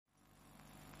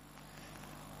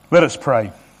Let us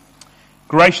pray.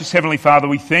 Gracious Heavenly Father,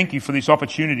 we thank you for this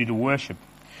opportunity to worship.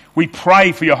 We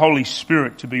pray for your Holy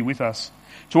Spirit to be with us,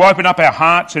 to open up our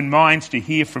hearts and minds to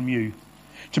hear from you,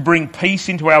 to bring peace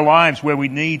into our lives where we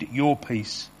need your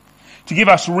peace, to give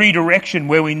us redirection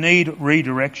where we need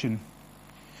redirection,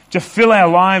 to fill our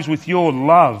lives with your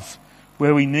love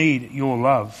where we need your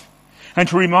love, and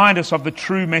to remind us of the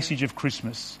true message of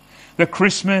Christmas, that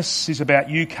Christmas is about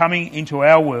you coming into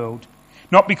our world,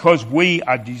 not because we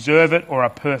are deserve it or are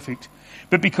perfect,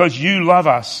 but because you love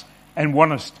us and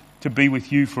want us to be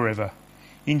with you forever.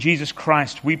 In Jesus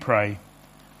Christ we pray.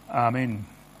 Amen.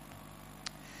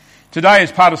 Today,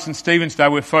 as part of St. Stephen's Day,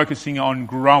 we're focusing on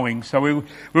growing. So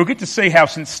we'll get to see how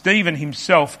St. Stephen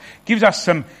himself gives us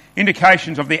some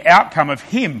indications of the outcome of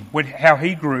him, how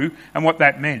he grew and what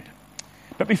that meant.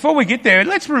 But before we get there,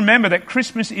 let's remember that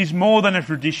Christmas is more than a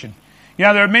tradition. You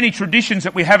know, there are many traditions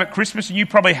that we have at Christmas, and you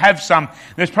probably have some.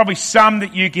 There's probably some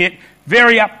that you get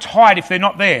very uptight if they're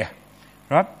not there,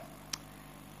 right?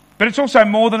 But it's also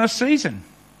more than a season,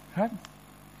 right?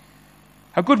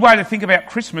 A good way to think about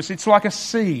Christmas, it's like a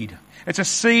seed. It's a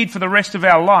seed for the rest of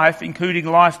our life, including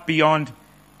life beyond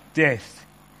death.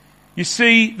 You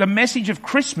see, the message of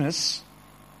Christmas,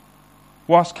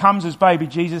 whilst comes as baby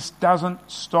Jesus,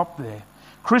 doesn't stop there.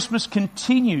 Christmas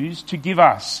continues to give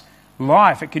us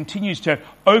life. It continues to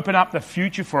open up the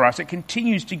future for us. It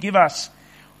continues to give us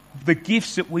the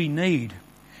gifts that we need.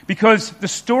 Because the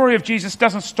story of Jesus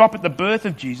doesn't stop at the birth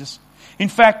of Jesus. In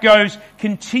fact,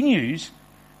 continues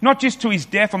not just to his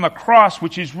death on the cross,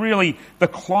 which is really the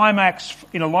climax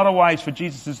in a lot of ways for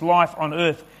Jesus' life on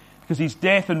earth, because his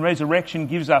death and resurrection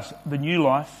gives us the new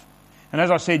life. And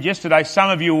as I said yesterday, some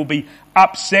of you will be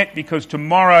upset because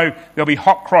tomorrow there'll be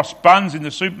hot cross buns in the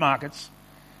supermarkets.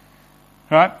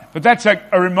 Right? But that's a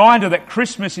reminder that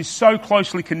Christmas is so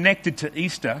closely connected to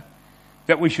Easter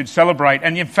that we should celebrate.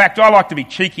 And in fact, I like to be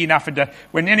cheeky enough, and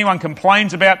when anyone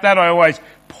complains about that, I always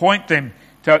point them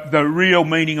to the real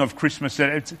meaning of Christmas,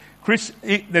 that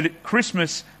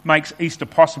Christmas makes Easter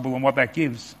possible and what that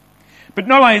gives. But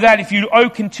not only that, if you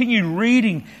continue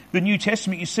reading the New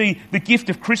Testament, you see the gift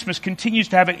of Christmas continues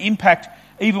to have an impact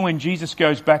even when Jesus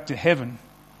goes back to heaven.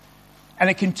 And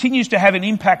it continues to have an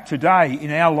impact today in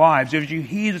our lives. As you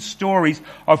hear the stories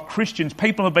of Christians,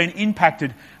 people have been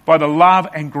impacted by the love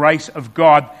and grace of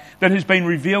God that has been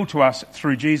revealed to us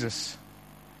through Jesus.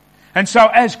 And so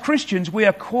as Christians, we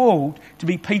are called to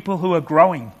be people who are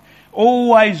growing,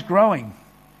 always growing.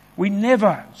 We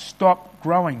never stop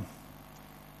growing.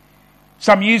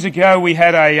 Some years ago, we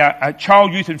had a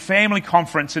child, youth and family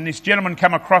conference, and this gentleman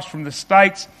came across from the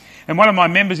States, and one of my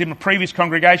members in my previous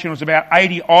congregation was about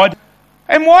 80 odd.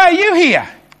 And why are you here?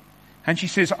 And she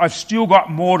says, I've still got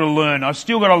more to learn. I've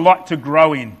still got a lot to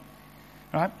grow in.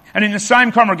 Right? And in the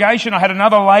same congregation, I had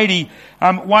another lady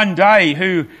one day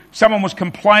who someone was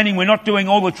complaining we're not doing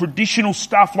all the traditional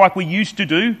stuff like we used to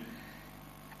do.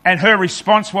 And her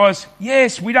response was,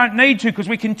 yes, we don't need to because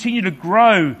we continue to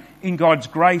grow in God's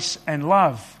grace and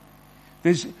love.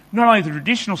 There's not only the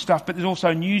traditional stuff, but there's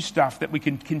also new stuff that we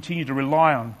can continue to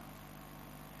rely on.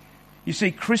 You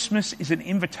see, Christmas is an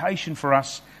invitation for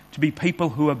us to be people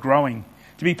who are growing,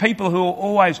 to be people who are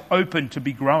always open to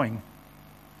be growing.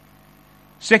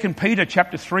 2 Peter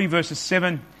chapter 3 verses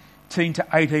 17 to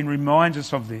 18 reminds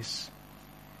us of this.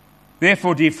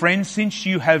 Therefore, dear friends, since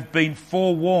you have been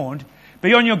forewarned,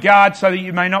 be on your guard so that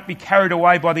you may not be carried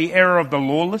away by the error of the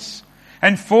lawless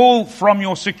and fall from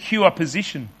your secure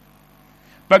position,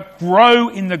 but grow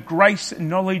in the grace and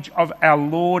knowledge of our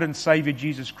Lord and Saviour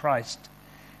Jesus Christ.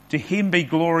 To him be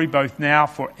glory both now,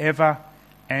 forever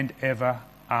and ever.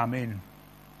 Amen.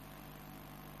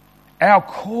 Our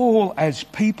call as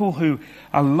people who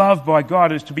are loved by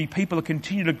God is to be people who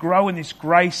continue to grow in this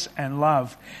grace and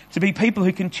love. To be people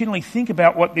who continually think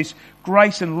about what this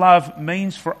grace and love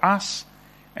means for us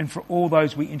and for all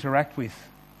those we interact with.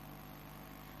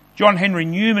 John Henry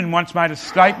Newman once made a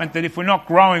statement that if we're not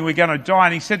growing, we're going to die.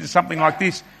 And he said something like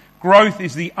this: growth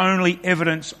is the only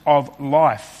evidence of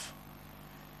life.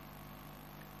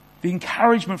 The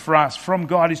encouragement for us from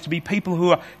God is to be people who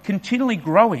are continually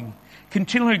growing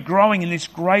in this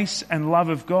grace and love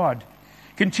of God.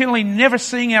 Continually never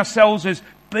seeing ourselves as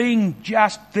being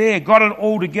just there, got it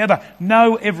all together,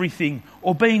 know everything,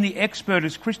 or being the expert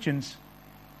as Christians.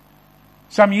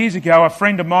 Some years ago, a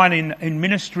friend of mine in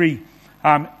ministry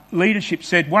leadership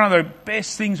said one of the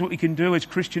best things that we can do as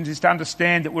Christians is to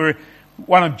understand that we're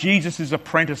one of Jesus'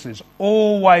 apprentices,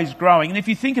 always growing. And if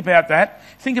you think about that,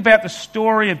 think about the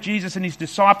story of Jesus and his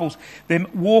disciples, them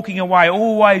walking away,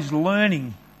 always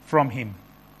learning from him.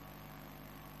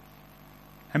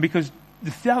 And because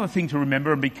the other thing to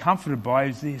remember and be comforted by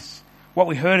is this: what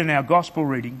we heard in our gospel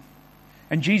reading.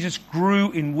 And Jesus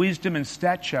grew in wisdom and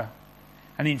stature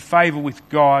and in favour with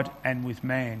God and with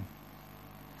man.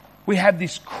 We have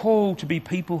this call to be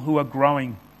people who are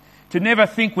growing, to never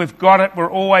think we've got it, we're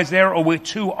always there, or we're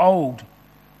too old,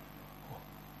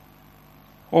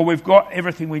 or we've got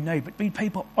everything we need, but be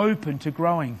people open to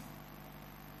growing.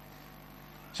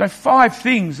 So 5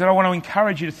 things that I want to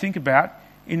encourage you to think about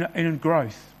in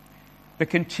growth that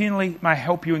continually may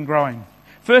help you in growing.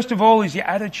 First of all is your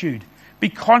attitude. Be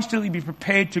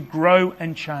prepared to grow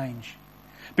and change.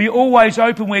 Be always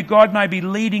open where God may be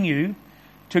leading you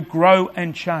to grow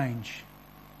and change.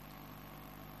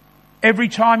 Every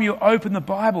time you open the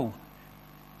Bible,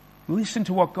 listen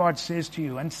to what God says to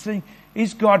you and see,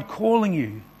 is God calling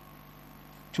you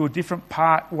to a different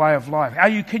way of life?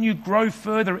 Can you grow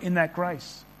further in that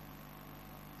grace?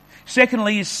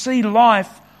 Secondly is see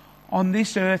life on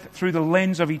this earth through the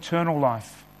lens of eternal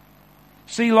life.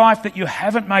 See life that you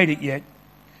haven't made it yet,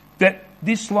 that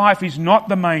this life is not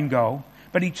the main goal,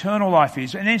 but eternal life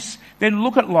is. And then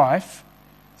look at life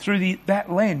through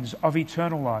that lens of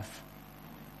eternal life.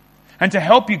 And to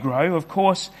help you grow, of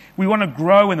course, we want to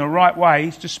grow in the right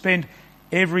ways, to spend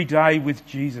every day with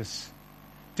Jesus,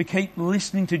 to keep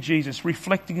listening to Jesus,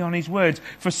 reflecting on his words.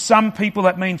 For some people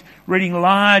that means reading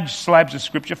large slabs of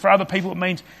scripture. For other people it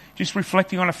means just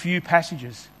reflecting on a few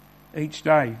passages each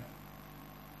day.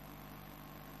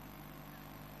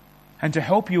 And to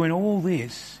help you in all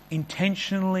this,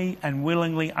 intentionally and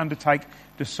willingly undertake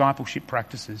discipleship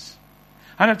practices.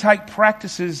 Undertake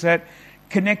practices that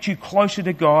connect you closer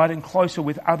to God and closer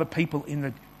with other people in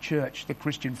the church, the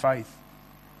Christian faith.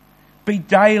 Be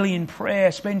daily in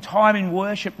prayer. Spend time in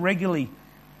worship regularly.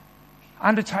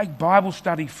 Undertake Bible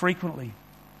study frequently.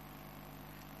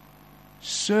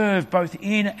 Serve both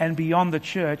in and beyond the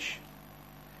church.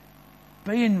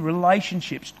 Be in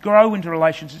relationships. Grow into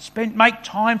relationships. Make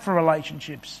time for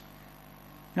relationships.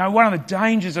 One of the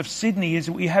dangers of Sydney is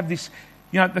that we have this,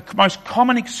 the most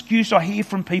common excuse I hear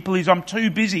from people is, I'm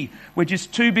too busy. We're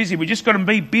just too busy. We just got to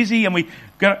be busy and we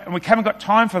haven't got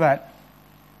time for that.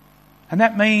 And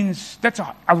that means, that's an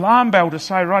alarm bell to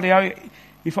say, right,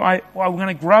 if I'm going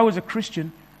to grow as a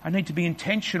Christian, I need to be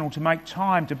intentional to make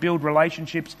time to build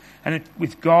relationships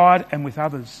with God and with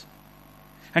others.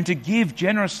 And to give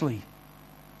generously.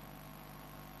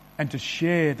 And to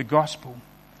share the gospel.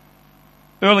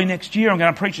 Early next year, I'm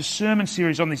going to preach a sermon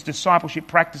series on these discipleship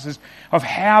practices of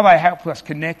how they help us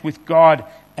connect with God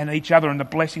and each other and the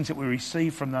blessings that we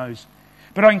receive from those.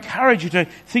 But I encourage you to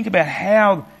think about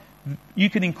how you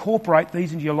can incorporate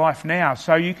these into your life now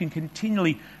so you can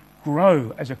continually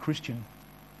grow as a Christian.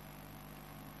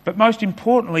 But most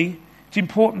importantly, it's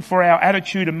important for our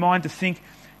attitude and mind to think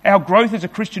our growth as a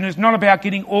Christian is not about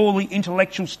getting all the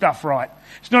intellectual stuff right.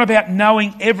 It's not about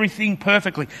knowing everything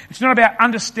perfectly. It's not about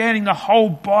understanding the whole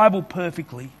Bible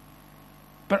perfectly.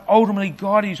 But ultimately,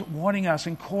 God is wanting us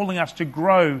and calling us to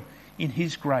grow in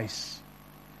his grace.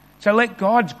 So let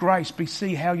God's grace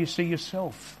see how you see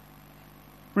yourself.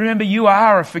 Remember, you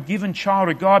are a forgiven child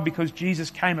of God because Jesus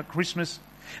came at Christmas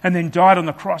and then died on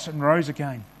the cross and rose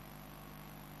again.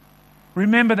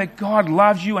 Remember that God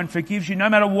loves you and forgives you no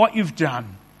matter what you've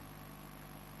done.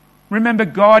 Remember,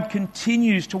 God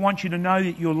continues to want you to know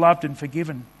that you're loved and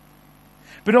forgiven.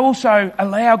 But also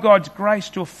allow God's grace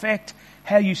to affect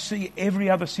how you see every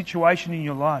other situation in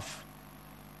your life.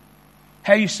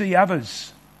 How you see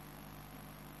others.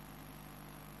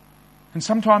 And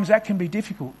sometimes that can be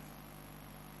difficult.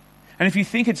 And if you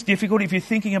think it's difficult, if you're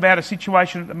thinking about a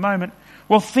situation at the moment,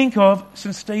 well, think of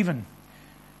St. Stephen.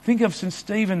 Think of St.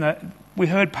 Stephen. We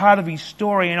heard part of his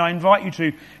story, and I invite you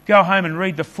to go home and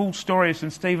read the full story of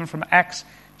St. Stephen from Acts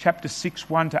chapter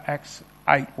 6:1 to Acts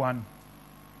 8:1.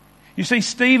 You see,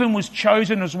 Stephen was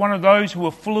chosen as one of those who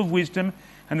were full of wisdom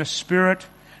and the Spirit,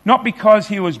 not because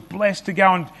he was blessed to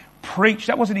go and preach.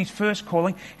 That wasn't his first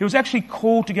calling. He was actually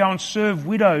called to go and serve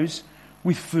widows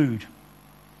with food.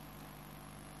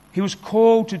 He was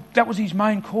called to, that was his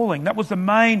main calling. That was the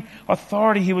main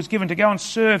authority he was given, to go and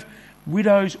serve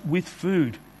widows with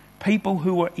food, people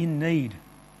who were in need.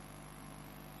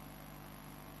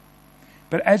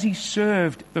 But as he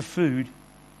served the food,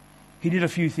 he did a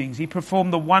few things. He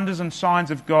performed the wonders and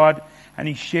signs of God, and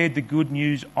he shared the good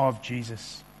news of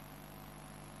Jesus.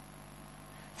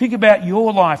 Think about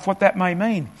your life, what that may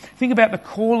mean. Think about the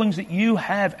callings that you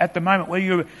have at the moment, whether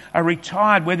you are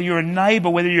retired, whether you're a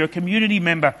neighbour, whether you're a community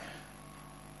member,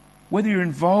 whether you're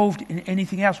involved in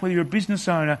anything else, whether you're a business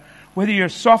owner, whether you're a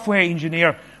software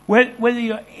engineer, whether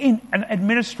you're an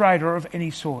administrator of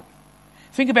any sort.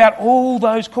 Think about all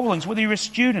those callings, whether you're a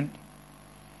student.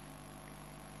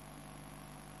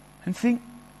 And think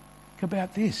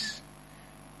about this.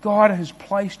 God has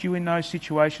placed you in those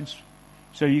situations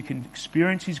so you can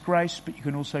experience His grace, but you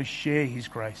can also share His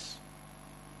grace.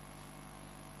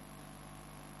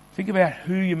 Think about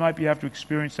who you might be able to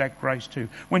experience that grace to.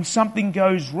 When something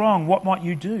goes wrong, what might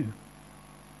you do?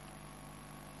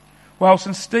 Well,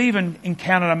 St. Stephen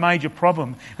encountered a major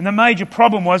problem. And the major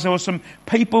problem was there were some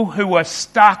people who were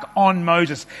stuck on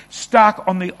Moses, stuck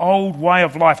on the old way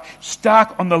of life,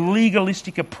 stuck on the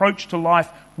legalistic approach to life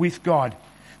with God.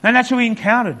 And that's who he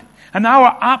encountered. And they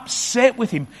were upset with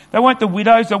him. They weren't the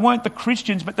widows, they weren't the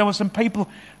Christians, but there were some people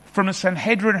from the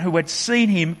Sanhedrin who had seen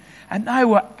him, and they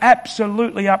were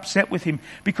absolutely upset with him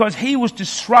because he was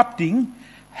disrupting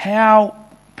how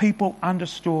people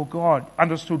understood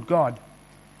God.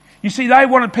 You see, they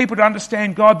wanted people to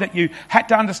understand God, that you had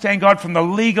to understand God from the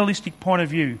legalistic point of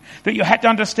view, that you had to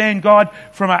understand God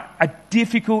from a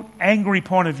difficult, angry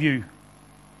point of view.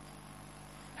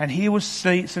 And here was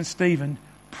St. Stephen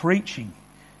preaching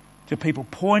to people,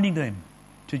 pointing them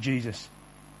to Jesus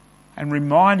and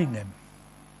reminding them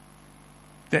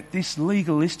that this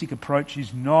legalistic approach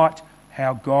is not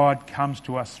how God comes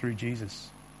to us through Jesus.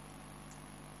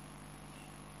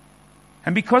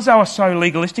 And because they were so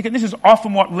legalistic, and this is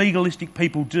often what legalistic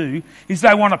people do, is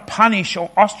they want to punish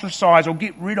or ostracize or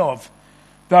get rid of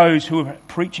those who are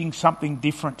preaching something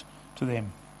different to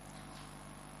them.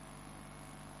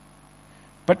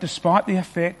 But despite the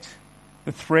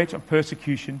threat of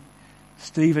persecution,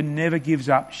 Stephen never gives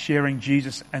up sharing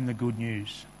Jesus and the good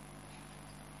news.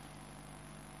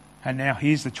 And now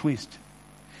here's the twist.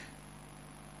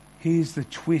 Here's the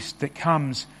twist that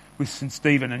comes with St.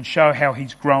 Stephen and show how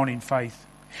he's grown in faith.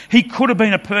 He could have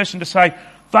been a person to say,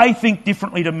 they think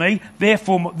differently to me,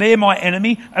 therefore they're my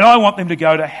enemy, and I want them to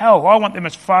go to hell. I want them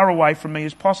as far away from me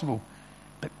as possible.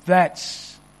 But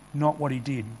that's not what he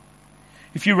did.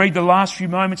 If you read the last few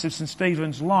moments of St.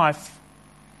 Stephen's life,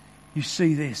 you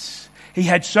see this. He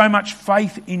had so much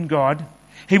faith in God.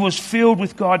 He was filled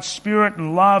with God's Spirit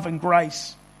and love and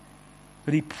grace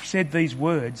that he said these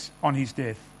words on his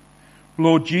death.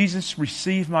 Lord Jesus,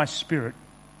 receive my spirit.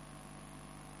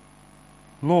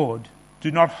 Lord, do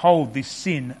not hold this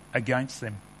sin against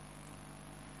them.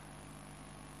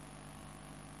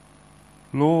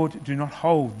 Lord, do not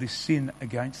hold this sin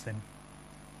against them.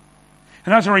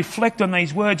 And as I reflect on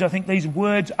these words, I think these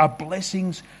words are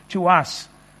blessings to us.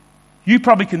 You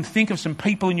probably can think of some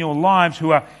people in your lives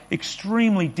who are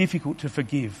extremely difficult to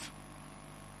forgive.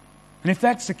 And if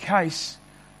that's the case,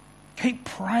 keep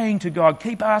praying to God.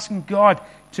 Keep asking God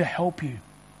to help you.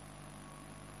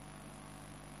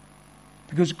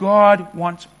 Because God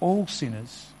wants all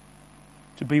sinners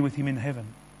to be with him in heaven.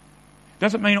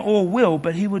 Doesn't mean all will,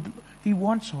 but he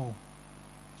wants all.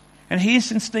 And here's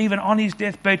St. Stephen on his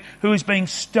deathbed who is being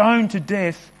stoned to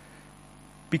death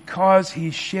because he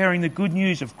is sharing the good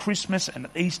news of Christmas and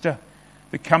Easter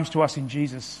that comes to us in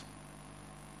Jesus.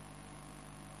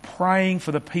 Praying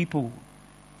for the people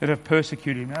that have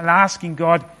persecuted him and asking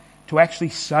God to actually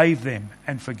save them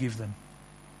and forgive them.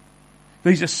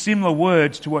 These are similar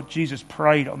words to what Jesus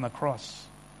prayed on the cross.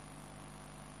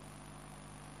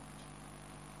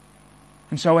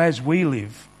 And so as we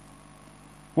live,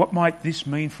 what might this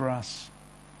mean for us?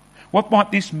 What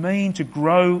might this mean to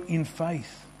grow in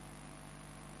faith?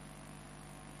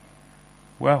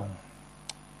 Well,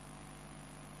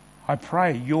 I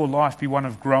pray your life be one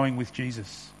of growing with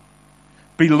Jesus.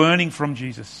 Be learning from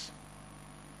Jesus.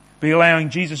 Be allowing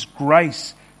Jesus'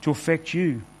 grace to affect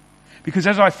you. Because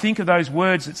as I think of those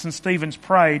words that St. Stephen's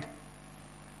prayed,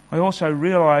 I also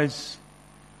realise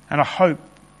and I hope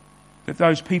that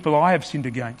those people I have sinned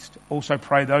against also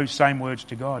pray those same words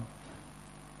to God.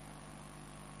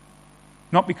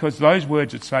 Not because those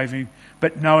words would save you,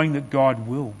 but knowing that God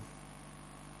will.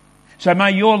 So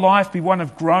may your life be one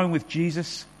of growing with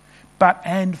Jesus, but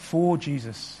and for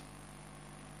Jesus.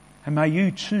 And may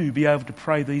you too be able to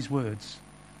pray these words.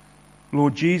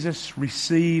 Lord Jesus,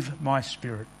 receive my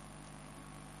spirit.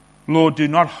 Lord, do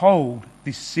not hold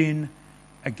this sin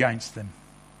against them.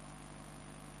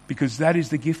 Because that is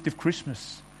the gift of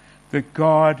Christmas, that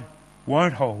God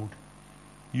won't hold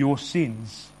your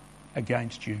sins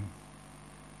against you.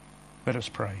 Let us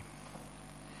pray.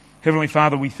 Heavenly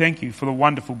Father, we thank you for the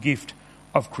wonderful gift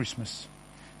of Christmas.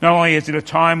 Not only is it a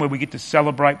time where we get to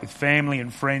celebrate with family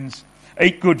and friends,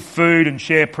 eat good food and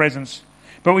share presents,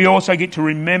 but we also get to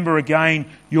remember again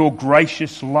your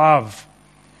gracious love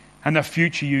and the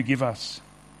future you give us.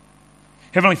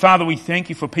 Heavenly Father, we thank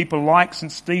you for people like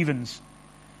St. Stephen's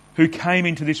who came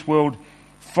into this world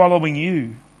following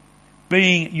you,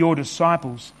 being your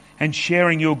disciples and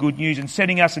sharing your good news and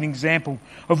setting us an example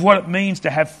of what it means to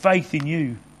have faith in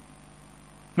you.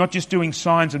 Not just doing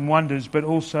signs and wonders, but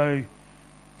also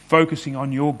focusing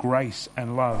on your grace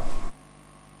and love.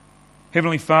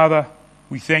 Heavenly Father,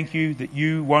 we thank you that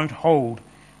you won't hold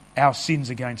our sins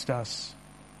against us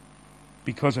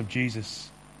because of Jesus.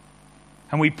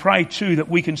 And we pray too that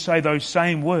we can say those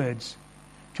same words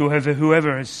to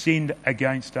whoever has sinned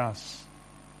against us.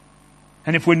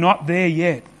 And if we're not there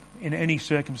yet in any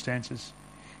circumstances,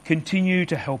 continue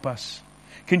to help us.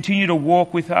 Continue to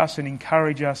walk with us and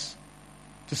encourage us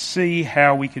to see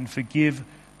how we can forgive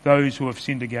those who have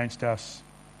sinned against us,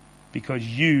 because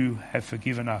you have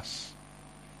forgiven us.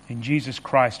 In Jesus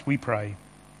Christ we pray.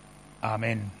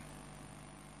 Amen.